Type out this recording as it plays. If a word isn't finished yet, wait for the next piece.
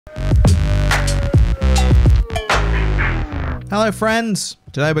Hello friends!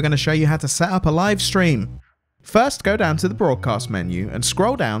 Today we're going to show you how to set up a live stream. First, go down to the broadcast menu and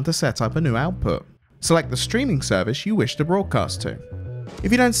scroll down to set up a new output. Select the streaming service you wish to broadcast to.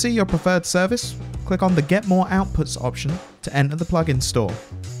 If you don't see your preferred service, click on the Get More Outputs option to enter the plugin store.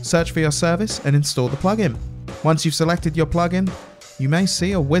 Search for your service and install the plugin. Once you've selected your plugin, you may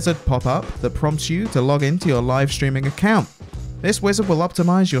see a wizard pop up that prompts you to log into your live streaming account. This wizard will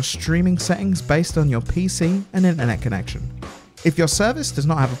optimize your streaming settings based on your PC and internet connection. If your service does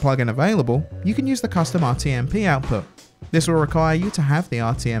not have a plugin available, you can use the custom RTMP output. This will require you to have the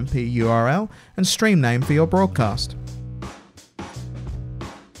RTMP URL and stream name for your broadcast.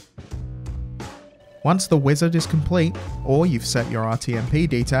 Once the wizard is complete, or you've set your RTMP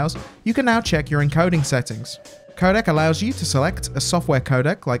details, you can now check your encoding settings. Codec allows you to select a software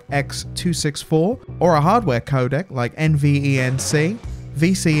codec like X264 or a hardware codec like NVENC,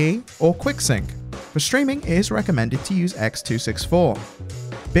 VCE, or QuickSync. For streaming, it is recommended to use X264.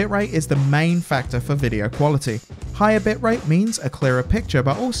 Bitrate is the main factor for video quality. Higher bitrate means a clearer picture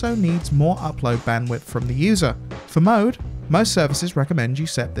but also needs more upload bandwidth from the user. For mode, most services recommend you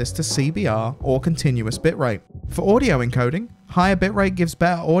set this to CBR or continuous bitrate. For audio encoding, higher bitrate gives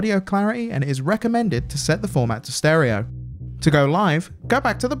better audio clarity and it is recommended to set the format to stereo. To go live, go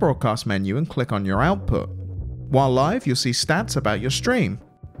back to the broadcast menu and click on your output. While live, you'll see stats about your stream.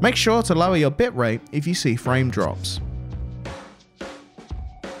 Make sure to lower your bitrate if you see frame drops.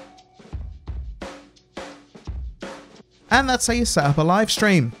 And that's how you set up a live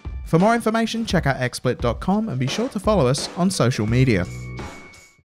stream. For more information, check out XSplit.com and be sure to follow us on social media.